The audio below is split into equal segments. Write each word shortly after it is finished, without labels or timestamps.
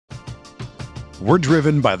We're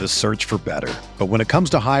driven by the search for better. But when it comes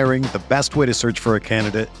to hiring, the best way to search for a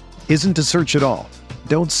candidate isn't to search at all.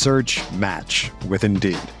 Don't search, match with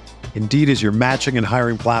Indeed. Indeed is your matching and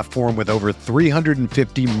hiring platform with over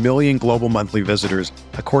 350 million global monthly visitors,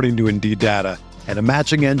 according to Indeed data, and a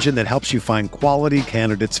matching engine that helps you find quality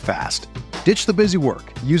candidates fast. Ditch the busy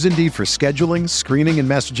work. Use Indeed for scheduling, screening, and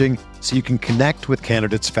messaging so you can connect with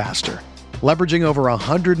candidates faster. Leveraging over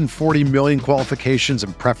 140 million qualifications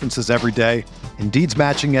and preferences every day, Indeed's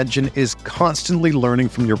matching engine is constantly learning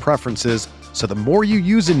from your preferences, so the more you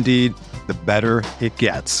use Indeed, the better it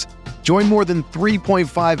gets. Join more than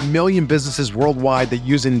 3.5 million businesses worldwide that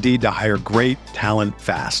use Indeed to hire great talent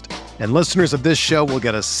fast. And listeners of this show will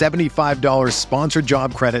get a $75 sponsored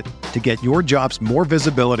job credit to get your jobs more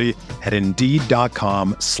visibility at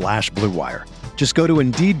Indeed.com/Blue Wire. Just go to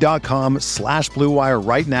Indeed.com/Blue Wire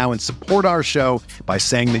right now and support our show by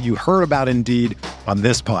saying that you heard about Indeed on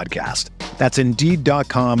this podcast. That's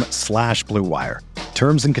Indeed.com/Blue Wire.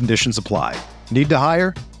 Terms and conditions apply. Need to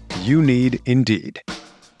hire? You need Indeed.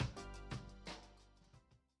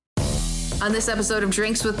 On this episode of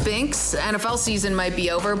Drinks with Binks, NFL season might be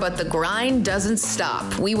over, but the grind doesn't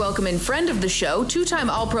stop. We welcome in friend of the show, two-time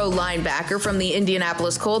All-Pro linebacker from the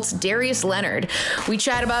Indianapolis Colts, Darius Leonard. We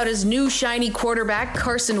chat about his new shiny quarterback,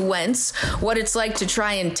 Carson Wentz, what it's like to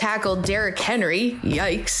try and tackle Derrick Henry,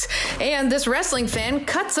 yikes, and this wrestling fan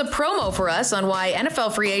cuts a promo for us on why NFL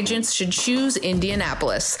free agents should choose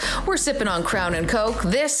Indianapolis. We're sipping on Crown and Coke.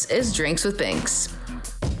 This is Drinks with Binks.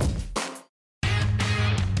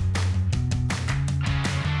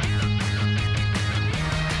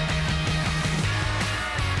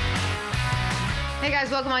 Hey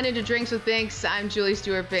guys, welcome on into Drinks with Binks. I'm Julie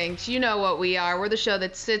Stewart Binks. You know what we are. We're the show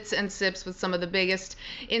that sits and sips with some of the biggest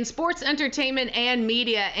in sports, entertainment, and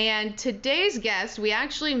media. And today's guest, we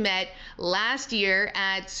actually met last year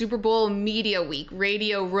at Super Bowl Media Week,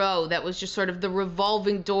 Radio Row. That was just sort of the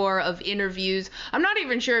revolving door of interviews. I'm not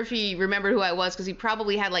even sure if he remembered who I was because he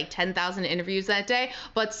probably had like 10,000 interviews that day,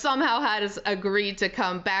 but somehow had us agreed to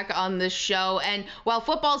come back on this show. And while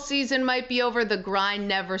football season might be over, the grind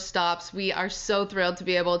never stops. We are so thrilled to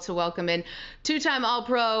be able to welcome in two-time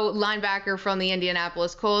All-Pro linebacker from the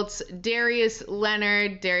Indianapolis Colts, Darius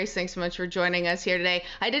Leonard. Darius, thanks so much for joining us here today.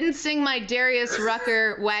 I didn't sing my Darius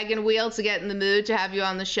Rucker wagon wheel to get in the mood to have you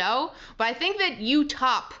on the show, but I think that you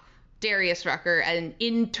top Darius Rucker and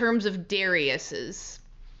in terms of Darius's.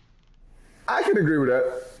 I can agree with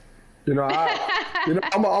that.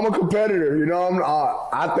 I'm a competitor.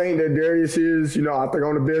 I think that Darius is, I think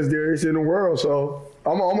I'm the best Darius in the world. So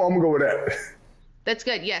I'm gonna go with that. That's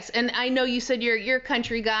good, yes. And I know you said you're a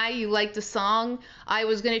country guy. You like the song. I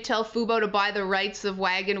was going to tell Fubo to buy the rights of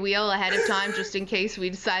Wagon Wheel ahead of time just in case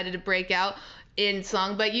we decided to break out in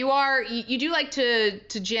song. But you do like to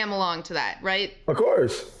jam along to that, right? Of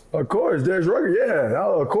course. There's Rucker, yeah.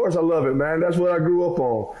 Of course, I love it, man. That's what I grew up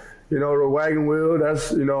on. The Wagon Wheel, that's,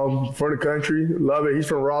 from the country. Love it. He's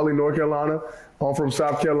from Raleigh, North Carolina. I'm from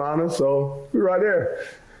South Carolina, so we're right there.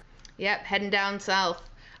 Yep, heading down south.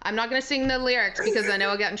 I'm not going to sing the lyrics because I know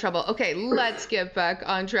I'll get in trouble. Okay, let's get back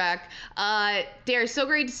on track. Darius, so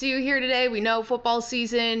great to see you here today. We know football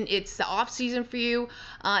season, it's the off season for you.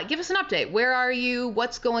 Give us an update. Where are you?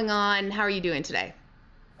 What's going on? How are you doing today?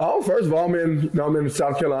 Oh, first of all, I'm in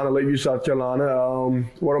South Carolina, Lakeview, South Carolina.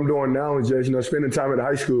 What I'm doing now is just, spending time at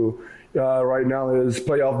high school. Right now is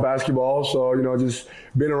playoff basketball, so just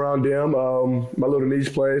being around them. My little niece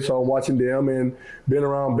plays, so I'm watching them, and being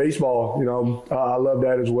around baseball. I love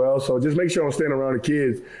that as well. So just make sure I'm staying around the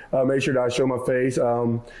kids. Make sure that I show my face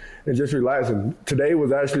and just relaxing. Today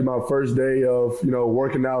was actually my first day of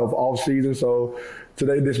working out of off season, so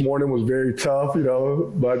this morning was very tough,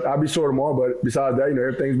 but I'll be sore tomorrow. But besides that,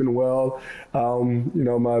 everything's been well.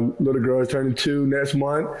 My little girl is turning 2 next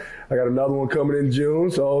month. I got another one coming in June,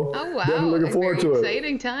 so definitely looking forward to it.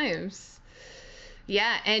 Exciting times.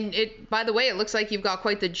 Yeah, and by the way, it looks like you've got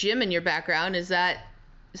quite the gym in your background. Is that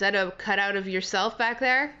a cutout of yourself back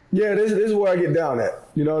there? Yeah, this is where I get down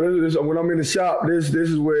at. This when I'm in the shop, this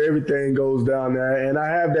is where everything goes down there, and I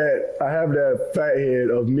have that fat head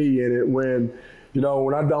of me in it when.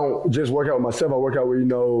 When I don't just work out with myself, I work out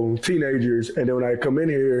with, teenagers. And then when I come in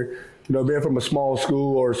here, being from a small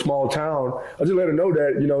school or a small town, I just let them know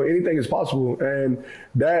that, anything is possible. And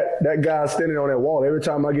that guy standing on that wall, every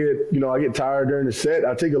time I get tired during the set,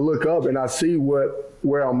 I take a look up and I see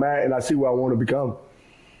where I'm at and I see where I want to become.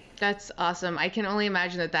 That's awesome. I can only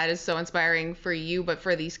imagine that is so inspiring for you, but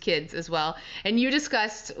for these kids as well. And you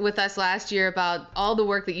discussed with us last year about all the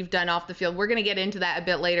work that you've done off the field. We're going to get into that a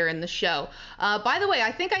bit later in the show. By the way,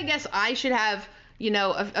 I guess I should have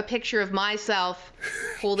a picture of myself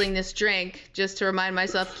holding this drink just to remind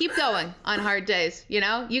myself, keep going on hard days. You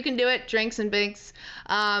can do it. Drinks and binks.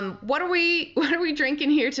 What are we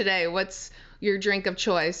drinking here today? What's your drink of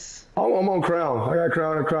choice? I'm on Crown. I got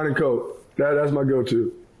Crown and Coke. That's my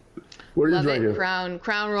go-to. What are you drinking? Crown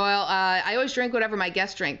Royal. I always drink whatever my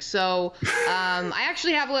guests drink. So I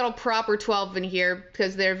actually have a little Proper 12 in here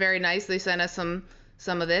because they're very nice. They sent us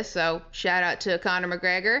some of this. So shout out to Conor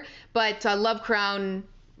McGregor. But I love Crown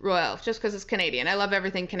Royal just because it's Canadian. I love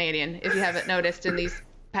everything Canadian, if you haven't noticed in these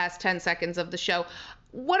past 10 seconds of the show.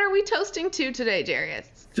 What are we toasting to today,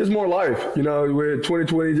 Darius? Just more life. With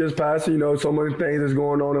 2020 just passing, so many things is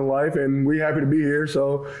going on in life, and we're happy to be here.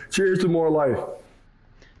 So cheers to more life.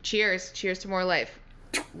 Cheers to more life.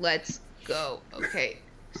 Let's go. Okay,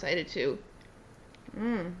 excited too.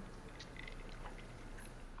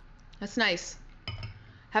 That's nice.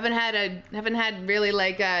 Haven't had really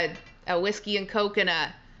like a whiskey and Coke in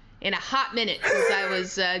a hot minute since I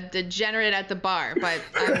was degenerate at the bar, but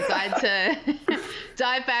I'm glad to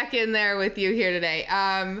dive back in there with you here today.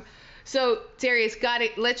 So Darius, got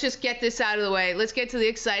it. Let's just get this out of the way. Let's get to the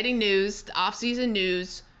exciting news, the off-season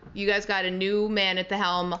news. You guys got a new man at the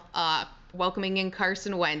helm, welcoming in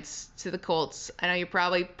Carson Wentz to the Colts. I know you're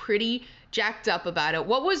probably pretty jacked up about it.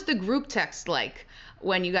 What was the group text like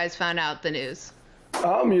when you guys found out the news?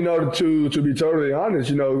 To be totally honest,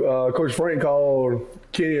 Coach Frank called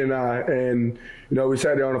Kenny and I, and we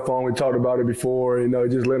sat there on the phone. We talked about it before,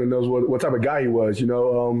 just letting him know what type of guy he was.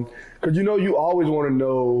 Because you always want to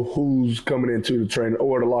know who's coming into the training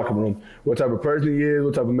or the locker room, what type of person he is,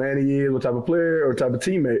 what type of man he is, what type of player or type of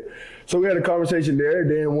teammate. So we had a conversation there.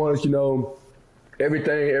 Then once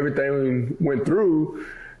everything went through.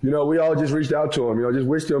 We all just reached out to him, just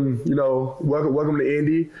wished him, welcome to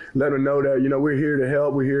Indy, let him know that, we're here to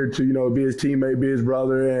help. We're here to, be his teammate, be his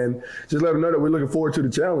brother, and just let him know that we're looking forward to the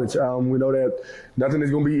challenge. We know that nothing is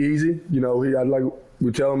going to be easy.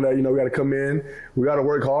 We tell him that, we got to come in, we got to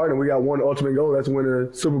work hard, and we got one ultimate goal, that's to win the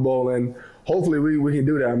Super Bowl. And hopefully we can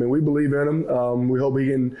do that. We believe in him. We hope he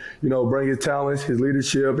can, bring his talents, his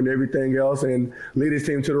leadership, and everything else, and lead his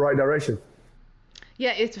team to the right direction.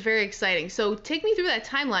 Yeah, it's very exciting. So take me through that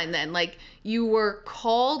timeline then. Like, you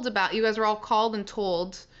guys were all called and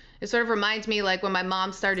told. It sort of reminds me like when my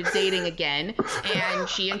mom started dating again and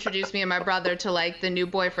she introduced me and my brother to like the new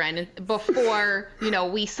boyfriend and before,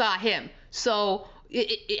 we saw him. So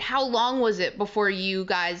how long was it before you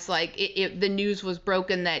guys, the news was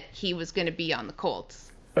broken that he was going to be on the Colts?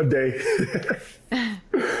 A day.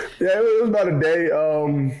 Yeah, it was about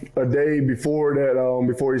a day before that,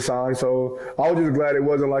 before he signed. So I was just glad it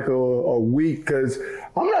wasn't like a week, because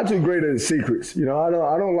I'm not too great at secrets. I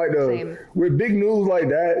don't like with big news like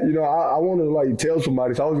that. I want to tell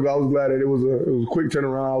somebody. So I was glad that it was a quick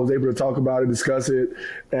turnaround. I was able to talk about it, discuss it,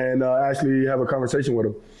 and actually have a conversation with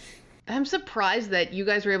him. I'm surprised that you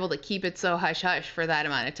guys were able to keep it so hush hush for that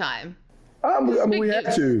amount of time. We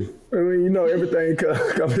had to. Everything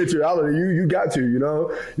confidentiality. You got to. You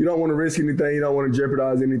don't want to risk anything. You don't want to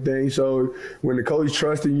jeopardize anything. So when the coach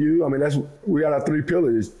trusting you, we got our three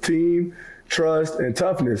pillars: team, trust, and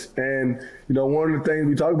toughness. And one of the things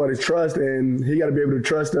we talk about is trust, and he got to be able to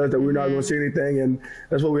trust us that we're not going to see anything, and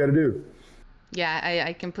that's what we got to do. Yeah,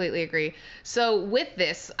 I completely agree. So with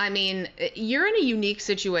this, you're in a unique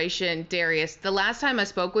situation, Darius. The last time I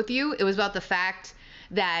spoke with you, it was about the fact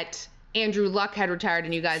that Andrew Luck had retired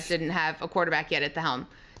and you guys didn't have a quarterback yet at the helm.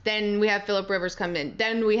 Then we have Phillip Rivers come in.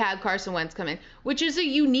 Then we have Carson Wentz come in, which is a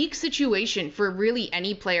unique situation for really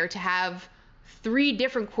any player to have three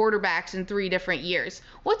different quarterbacks in 3 different years.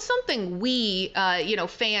 What's something we,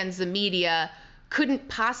 fans, the media, couldn't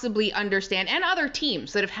possibly understand, and other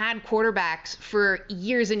teams that have had quarterbacks for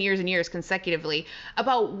years and years and years consecutively,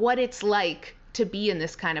 about what it's like to be in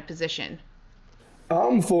this kind of position?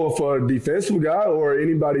 For a defensive guy or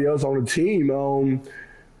anybody else on the team,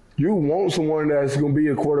 you want someone that's going to be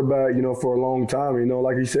a quarterback, for a long time.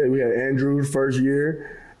 Like you said, we had Andrew first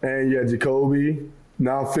year, and you had Jacoby,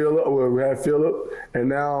 now Phillip, we had Phillip, and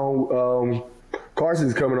now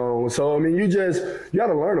Carson's coming on. So, you got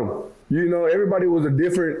to learn them. Everybody was a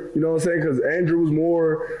different, because Andrew was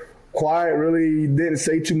more quiet, really didn't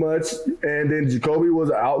say too much, and then Jacoby was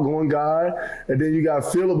an outgoing guy, and then you got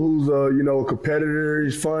Phillip, who's a competitor,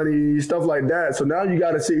 he's funny, stuff like that. So now you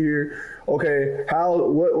got to sit here, okay,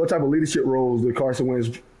 what type of leadership roles did Carson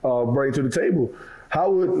Wentz bring to the table? How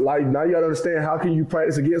would now you got to understand, how can you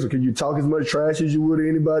practice against him? Can you talk as much trash as you would to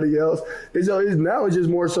anybody else? Now it's just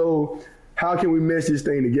more so, how can we mesh this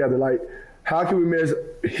thing together? How can we mesh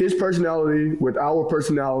his personality with our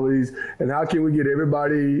personalities, and how can we get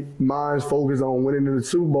everybody minds focused on winning the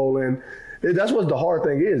Super Bowl? And that's what the hard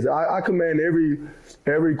thing is. I commend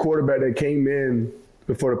every quarterback that came in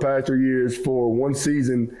for the past 3 years for one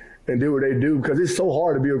season and do what they do, because it's so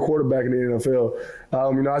hard to be a quarterback in the NFL.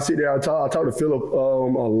 I sit there, I talk to Philip a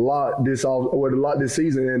lot this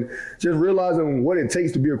season, and just realizing what it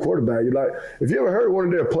takes to be a quarterback. You're like, if you ever heard one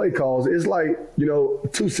of their play calls, it's like,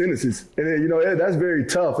 2 sentences, and that's very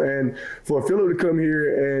tough. And for Philip to come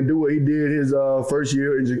here and do what he did his first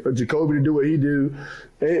year, and Jacoby to do what he do,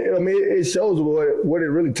 it shows what it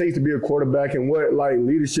really takes to be a quarterback and what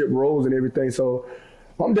leadership roles and everything. So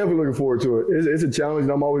I'm definitely looking forward to it. It's a challenge,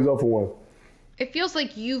 and I'm always up for one. It feels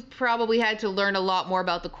like you've probably had to learn a lot more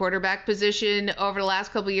about the quarterback position over the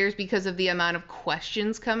last couple of years because of the amount of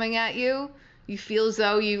questions coming at you. You feel as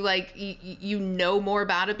though you know more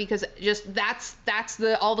about it because just that's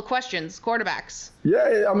all the questions, quarterbacks.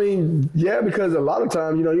 Yeah, because a lot of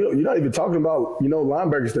times, you're not even talking about,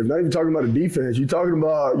 linebacker stuff. You're not even talking about the defense. You're talking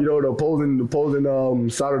about, the opposing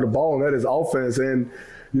side of the ball, and that is offense. And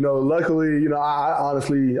luckily, I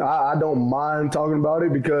honestly don't mind talking about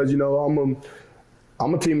it because,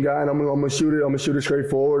 I'm a team guy, and I'm gonna shoot it. I'm gonna shoot it straight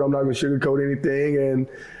forward. I'm not gonna sugarcoat anything. And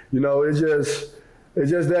it's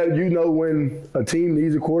just that when a team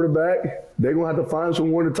needs a quarterback, they're gonna have to find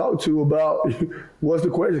someone to talk to about what's the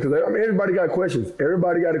question. Because everybody got questions.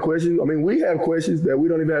 Everybody got a question. We have questions that we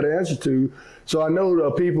don't even have the answer to. So I know the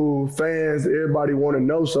people, fans, everybody want to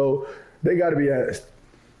know. So they got to be asked.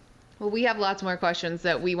 Well, we have lots more questions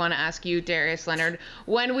that we want to ask you, Darius Leonard.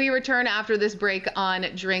 When we return after this break on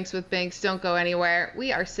Drinks with Binks, don't go anywhere.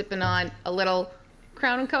 We are sipping on a little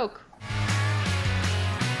Crown and Coke.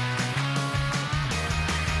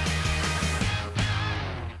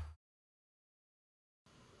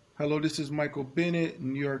 Hello, this is Michael Bennett,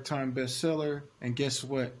 New York Times bestseller. And guess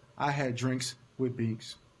what? I had Drinks with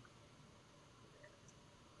Binks.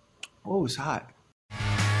 Oh, it's hot.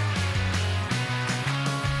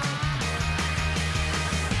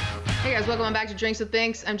 Hey guys, welcome back to Drinks with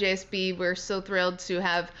Binks. I'm JSB. We're so thrilled to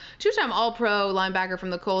have two-time All-Pro linebacker from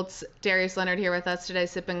the Colts, Darius Leonard, here with us today,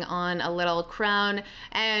 sipping on a little Crown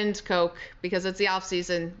and Coke because it's the off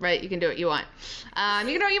season, right? You can do what you want. You can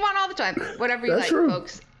do what you want all the time, whatever you like,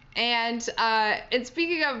 folks. And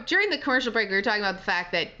speaking of, during the commercial break, we were talking about the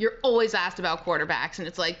fact that you're always asked about quarterbacks, and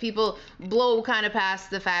it's like people blow kind of past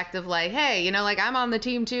the fact of hey, I'm on the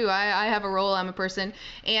team too. I have a role. I'm a person.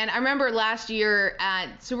 And I remember last year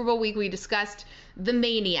at Super Bowl week, we discussed the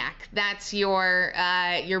Maniac. That's your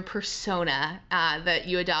persona that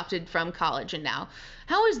you adopted from college, and now,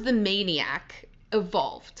 how has the Maniac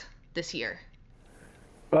evolved this year?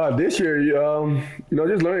 This year,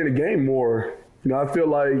 just learning the game more. I feel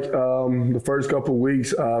like the first couple of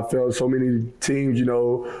weeks, I felt so many teams,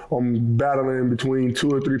 I'm battling between 2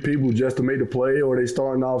 or 3 people just to make the play, or they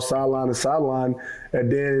starting off sideline to sideline,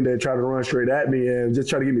 and then they try to run straight at me and just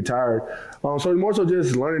try to get me tired. So it's more so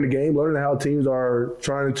just learning the game, learning how teams are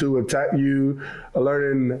trying to attack you,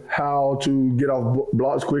 learning how to get off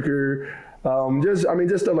blocks quicker. Just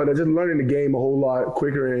stuff like that, just learning the game a whole lot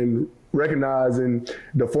quicker and recognizing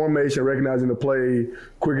the formation, recognizing the play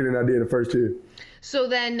quicker than I did the first 2. So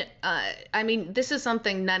then, this is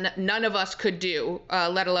something none of us could do,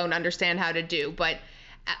 let alone understand how to do. But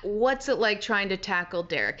what's it like trying to tackle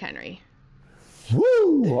Derrick Henry?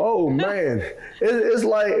 Woo! Oh man, it's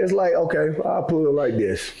like okay, I'll put it like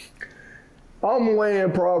this. I'm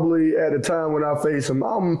weighing probably at the time when I face him,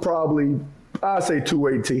 I'm probably, I say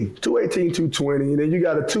 218, 220, and then you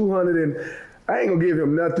got a 200, and I ain't gonna give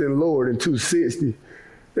him nothing lower than 260.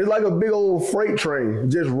 It's like a big old freight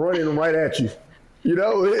train just running right at you. And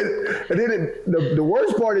then the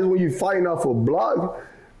worst part is when you're fighting off a block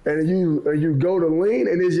and you go to lean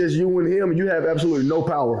and it's just you and him and you have absolutely no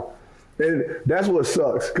power. And that's what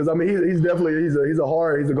sucks. Because he's definitely he's a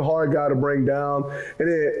hard guy to bring down. And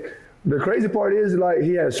then the crazy part is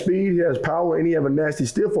he has speed, he has power, and he have a nasty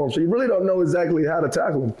stiff arm. So you really don't know exactly how to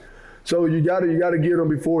tackle him. So you gotta get him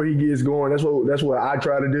before he gets going. That's what I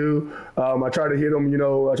try to do. I try to hit him.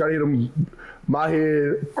 I try to hit him my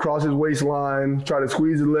head, cross his waistline, try to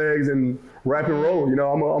squeeze his legs and wrap and roll.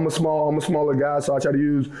 I'm a smaller guy, so I try to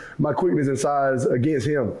use my quickness and size against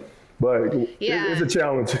him. But it's a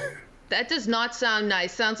challenge. That does not sound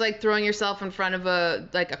nice. Sounds like throwing yourself in front of a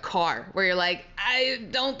car where you're like, I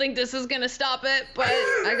don't think this is gonna stop it, but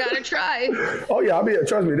I gotta try. Oh yeah,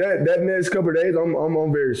 trust me. That next couple of days,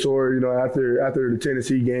 I'm very sore. After the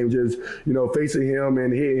Tennessee game, just facing him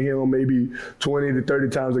and hitting him maybe 20 to 30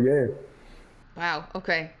 times a game. Wow.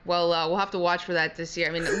 Okay. Well, we'll have to watch for that this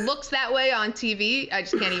year. It looks that way on TV. I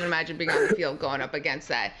just can't even imagine being on the field going up against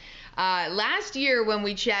that. Last year when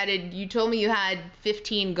we chatted, you told me you had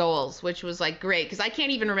 15 goals, which was like great because I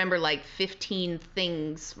can't even remember like 15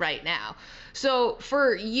 things right now. So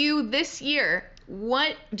for you this year,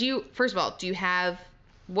 first of all,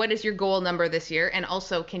 what is your goal number this year? And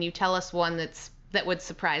also, can you tell us one that would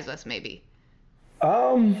surprise us maybe?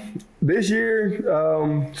 This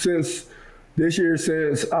year, since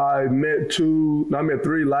I met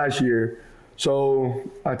three last year. So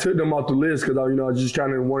I took them off the list because I was just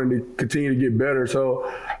kind of wanting to continue to get better. So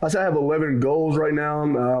I say I have 11 goals right now.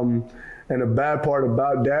 And the bad part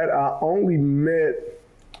about that,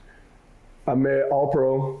 I met All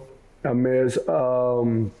Pro. I met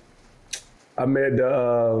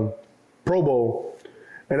the Pro Bowl,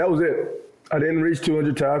 and that was it. I didn't reach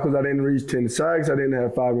 200 tackles. I didn't reach 10 sacks. I didn't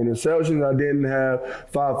have 5 interceptions. I didn't have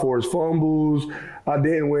 5 forced fumbles. I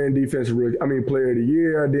didn't win Player of the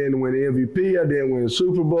Year. I didn't win MVP. I didn't win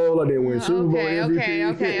Super Bowl. I didn't win Super Bowl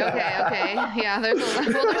MVP. Okay. Yeah, there's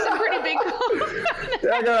some pretty big goals.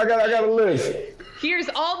 Yeah, I got a list. Here's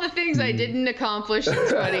all the things I didn't accomplish in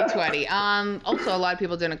 2020. Also, a lot of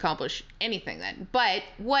people didn't accomplish anything then. But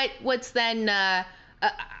what's then?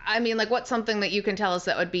 What's something that you can tell us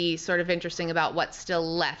that would be sort of interesting about what's still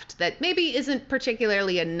left that maybe isn't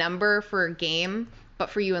particularly a number for a game, but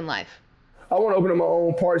for you in life? I want to open up my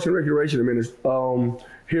own parks and recreation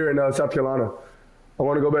here in South Carolina. I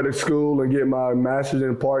want to go back to school and get my master's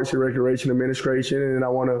in parks and recreation administration, and I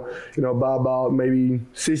want to, buy about maybe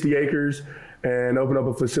 60 acres and open up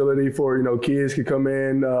a facility for, kids could come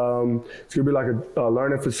in. It's going to be like a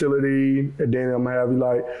learning facility, and then I'm going to have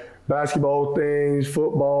like basketball things,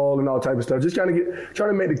 football, and all type of stuff. Just trying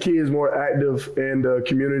to make the kids more active in the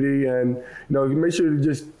community, and make sure to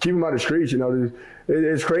just keep them out of the streets.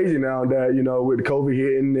 It's crazy now that with COVID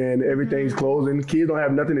hitting and everything's closing, kids don't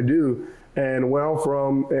have nothing to do. And where I'm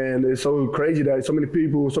from, and it's so crazy that so many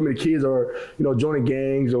kids are joining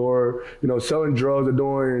gangs or selling drugs or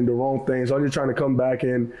doing the wrong things. So I'm just trying to come back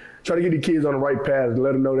and try to get the kids on the right path and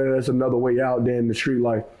let them know that there's another way out than the street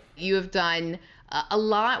life. You have done a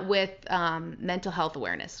lot with mental health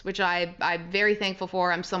awareness, which I'm very thankful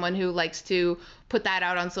for. I'm someone who likes to put that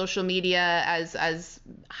out on social media as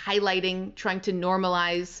highlighting, trying to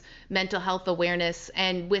normalize mental health awareness.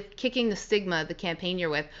 And with Kicking the Stigma, the campaign you're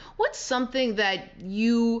with, what's something that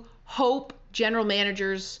you hope general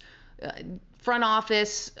managers, front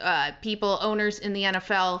office people, owners in the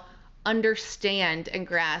NFL understand and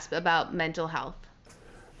grasp about mental health?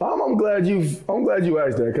 I'm glad you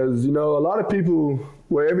asked that, because a lot of people,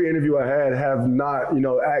 every interview I had have not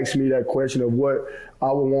asked me that question of what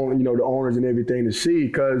I would want the owners and everything to see,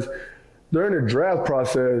 because during the draft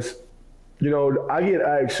process, I get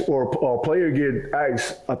asked, or a player get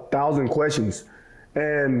asked 1,000 questions,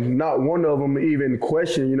 and not one of them even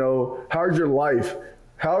question how's your life,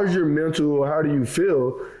 how's your mental, how do you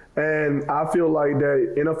feel? And I feel like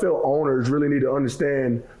that NFL owners really need to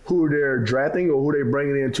understand who they're drafting or who they're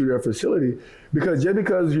bringing into their facility. Because just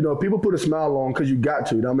because, people put a smile on because you got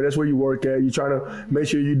to. That's where you work at. You're trying to make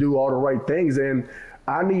sure you do all the right things. And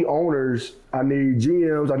I need owners, I need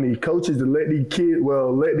GMs, I need coaches to let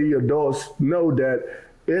the adults know that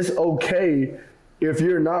it's okay if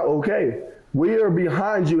you're not okay. We are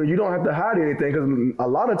behind you, and you don't have to hide anything, because a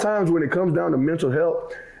lot of times when it comes down to mental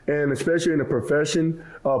health, and especially in the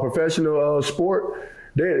professional sport,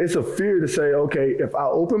 it's a fear to say, okay, if I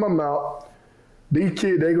open my mouth, these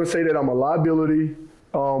kids, they're going to say that I'm a liability,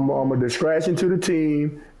 I'm a distraction to the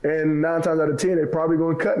team, and 9 times out of 10, they're probably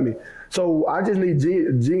going to cut me. So I just need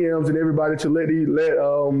GMs and everybody to let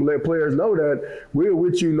players know that we're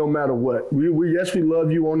with you no matter what. We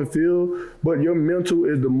love you on the field, but your mental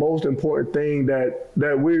is the most important thing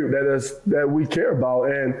that we care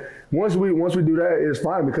about. And once we do that, it's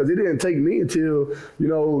fine, because it didn't take me until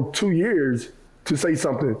 2 years to say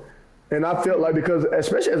something. And I felt like, because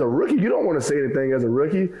especially as a rookie, you don't want to say anything as a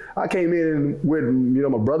rookie. I came in with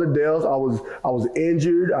my brother Dales. I was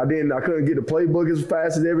injured. I couldn't get the playbook as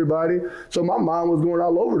fast as everybody. So my mind was going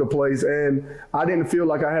all over the place, and I didn't feel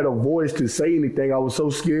like I had a voice to say anything. I was so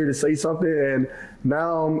scared to say something. And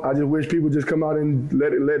now I just wish people just come out and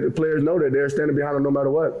let the players know that they're standing behind them no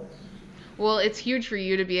matter what. Well, it's huge for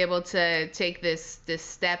you to be able to take this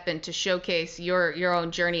step and to showcase your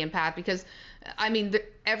own journey and path, because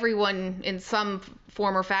everyone in some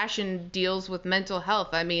form or fashion deals with mental health.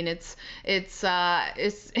 I mean, it's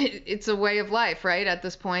a way of life, right? At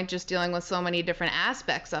this point, just dealing with so many different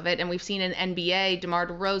aspects of it. And we've seen in NBA, DeMar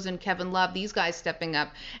DeRozan, Kevin Love, these guys stepping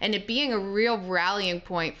up, and it being a real rallying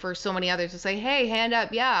point for so many others to say, hey, hand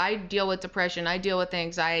up. Yeah, I deal with depression. I deal with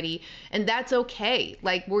anxiety, and that's okay.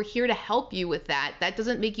 Like, we're here to help you with that. That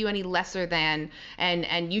doesn't make you any lesser than,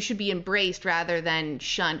 and you should be embraced rather than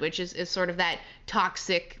shunned, which is sort of that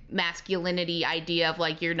toxic masculinity idea of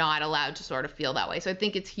like you're not allowed to sort of feel that way. So I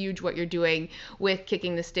think it's huge what you're doing with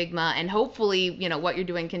Kicking the Stigma, and hopefully, you know, what you're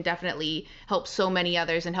doing can definitely help so many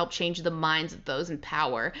others and help change the minds of those in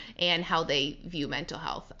power and how they view mental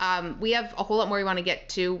health. We have a whole lot more we want to get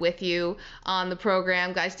to with you on the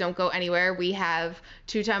program. Guys, don't go anywhere. We have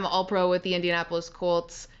two-time All-Pro with the Indianapolis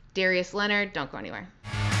Colts, Darius Leonard. Don't go anywhere.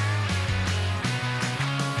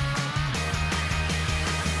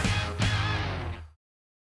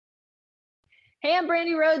 Hey, I'm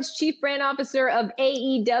Brandy Rhodes, Chief Brand Officer of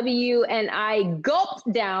AEW, and I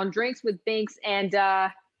gulped down Drinks with Binks, and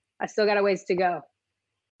I still got a ways to go.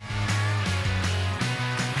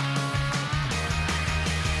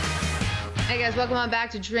 Hey guys, welcome on back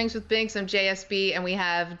to Drinks with Binks. I'm JSB, and we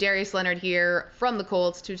have Darius Leonard here from the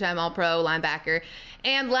Colts, two-time All-Pro linebacker.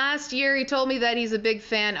 And last year, he told me that he's a big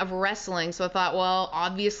fan of wrestling, so I thought, well,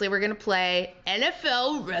 obviously we're going to play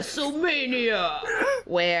NFL WrestleMania,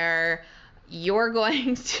 where you're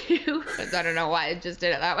going to, I don't know why I just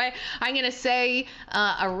did it that way. I'm going to say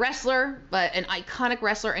a wrestler, but an iconic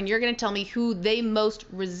wrestler, and you're going to tell me who they most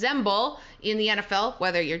resemble in the NFL,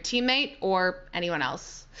 whether your teammate or anyone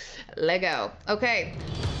else. Lego. Okay.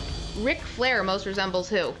 Ric Flair most resembles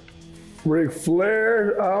who? Ric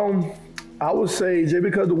Flair, I would say just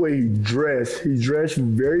because of the way he dressed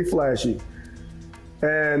very flashy.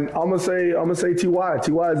 And I'm gonna say T.Y.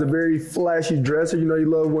 T.Y. is a very flashy dresser. You know, he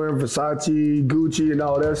loves wearing Versace, Gucci, and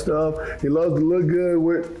all that stuff. He loves to look good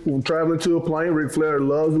when traveling to a plane. Ric Flair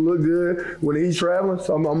loves to look good when he's traveling.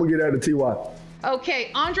 So I'm gonna get that to T.Y.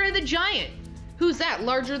 Okay, Andre the Giant. Who's that?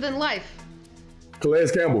 Larger than life? Calais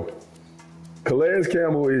Campbell. Calais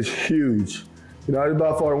Campbell is huge. You know, he's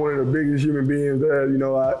by far one of the biggest human beings that, you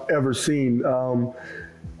know, I've ever seen.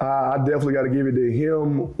 I definitely got to give it to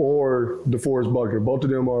him or DeForest Buckner. Both of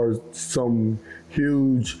them are some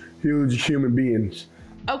huge, huge human beings.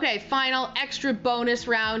 Okay, final extra bonus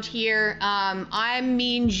round here. I'm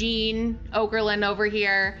Mean Gene Okerlund over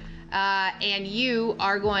here, and you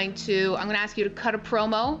are I'm going to ask you to cut a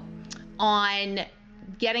promo on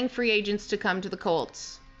getting free agents to come to the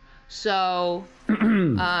Colts. So,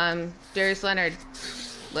 Darius Leonard,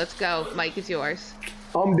 let's go. Mike, it's yours.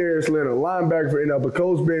 I'm Darius Leonard, linebacker for Indianapolis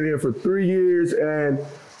Colts, been here for 3 years, and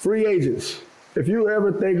free agents. If you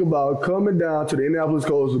ever think about coming down to the Indianapolis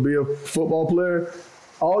Colts to be a football player,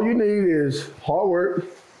 all you need is hard work,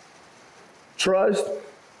 trust,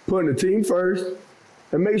 putting the team first,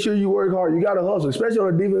 and make sure you work hard. You got to hustle, especially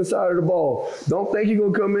on the defense side of the ball. Don't think you're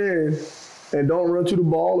going to come in and don't run to the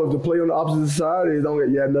ball. If the play on the opposite side,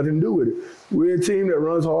 you have nothing to do with it. We're a team that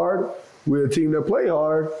runs hard. We're a team that play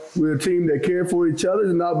hard. We're a team that care for each other.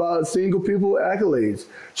 It's not about single people accolades.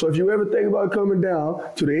 So if you ever think about coming down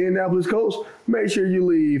to the Indianapolis Colts, make sure you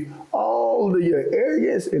leave all of your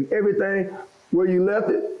arrogance and everything where you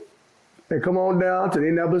left it and come on down to the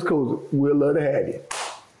Indianapolis Colts. We'd love to have you.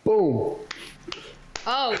 Boom.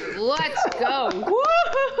 Oh, let's go.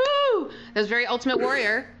 Woo-hoo-hoo. That was very Ultimate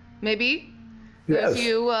Warrior, maybe. Yes.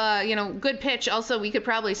 Good pitch. Also, we could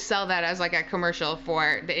probably sell that as like a commercial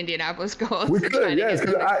for the Indianapolis Colts. We could, yes.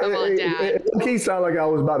 It sounded like I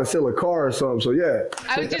was about to sell a car or something, so yeah.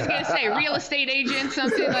 I was just going to say real estate agent,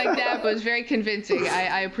 something like that, but it's very convincing.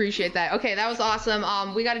 I appreciate that. Okay, that was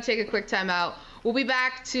awesome. We got to take a quick time out. We'll be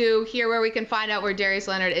back to here where we can find out where Darius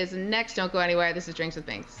Leonard is next. Don't go anywhere. This is Drinks with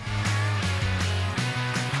Binks.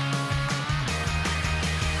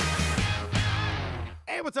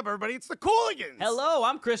 Hey, what's up, everybody? It's the Cooligans. Hello,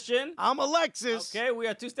 I'm Christian. I'm Alexis. Okay, we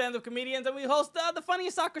are two stand-up comedians, and we host the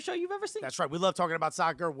funniest soccer show you've ever seen. That's right. We love talking about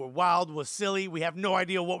soccer. We're wild. We're silly. We have no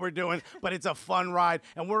idea what we're doing, but it's a fun ride.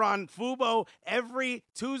 And we're on Fubo every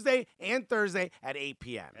Tuesday and Thursday at 8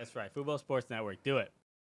 p.m. That's right. Fubo Sports Network. Do it.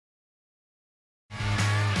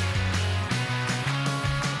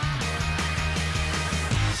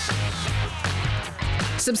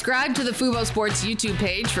 Subscribe to the Fubo Sports YouTube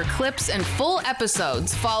page for clips and full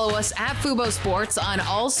episodes. Follow us at Fubo Sports on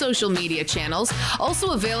all social media channels.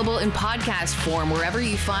 Also available in podcast form wherever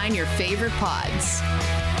you find your favorite pods.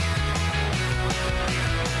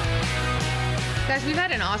 Guys, we've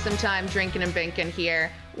had an awesome time drinking and binking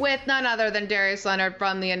here with none other than Darius Leonard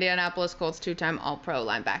from the Indianapolis Colts, 2-time All-Pro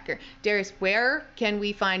linebacker. Darius, where can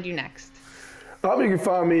we find you next? You can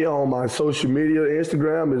find me on my social media.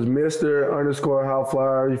 Instagram is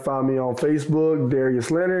Mr_Highflyer. You find me on Facebook,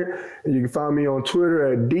 Darius Leonard, and you can find me on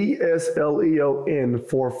Twitter at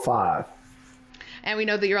DSLEON45. And we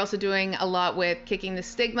know that you're also doing a lot with Kicking the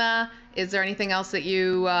Stigma. Is there anything else that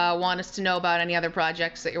you want us to know about, any other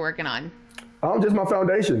projects that you're working on? Just my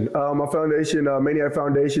foundation. My foundation, Maniac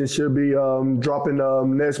Foundation, should be dropping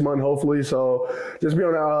next month, hopefully. So just be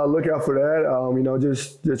on the lookout for that.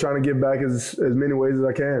 Just trying to give back as many ways as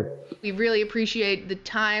I can. We really appreciate the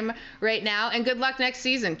time right now, and good luck next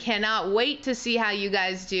season. Cannot wait to see how you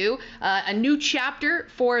guys do. A new chapter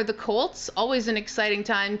for the Colts. Always an exciting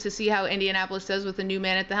time to see how Indianapolis does with a new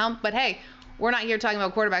man at the helm. But hey, we're not here talking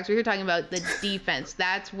about quarterbacks. We're here talking about the defense.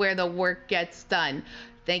 That's where the work gets done.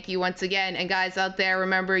 Thank you once again. And guys out there,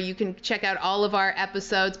 remember, you can check out all of our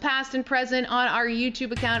episodes, past and present, on our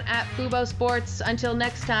YouTube account at Fubo Sports. Until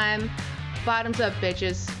next time, bottoms up,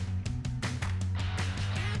 bitches.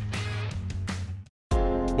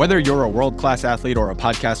 Whether you're a world-class athlete or a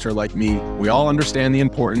podcaster like me, we all understand the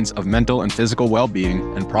importance of mental and physical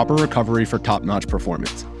well-being and proper recovery for top-notch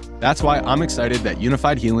performance. That's why I'm excited that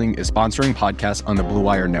Unified Healing is sponsoring podcasts on the Blue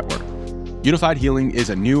Wire Network. Unified Healing is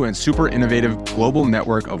a new and super innovative global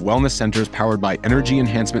network of wellness centers powered by Energy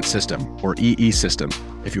Enhancement System, or EE System.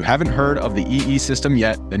 If you haven't heard of the EE System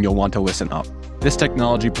yet, then you'll want to listen up. This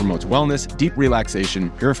technology promotes wellness, deep relaxation,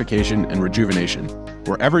 purification, and rejuvenation.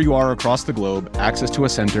 Wherever you are across the globe, access to a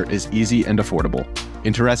center is easy and affordable.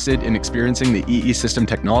 Interested in experiencing the EE System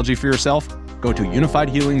technology for yourself? Go to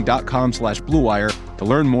unifiedhealing.com/bluewire to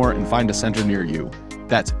learn more and find a center near you.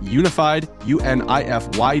 That's unified,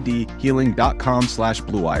 UNIFYD,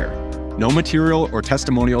 healing.com/bluewire. No material or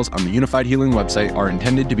testimonials on the Unified Healing website are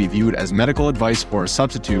intended to be viewed as medical advice or a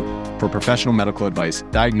substitute for professional medical advice,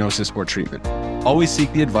 diagnosis, or treatment. Always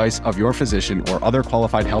seek the advice of your physician or other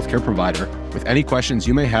qualified healthcare provider with any questions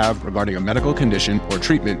you may have regarding a medical condition or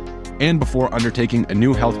treatment and before undertaking a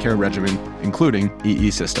new healthcare regimen, including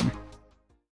EE System.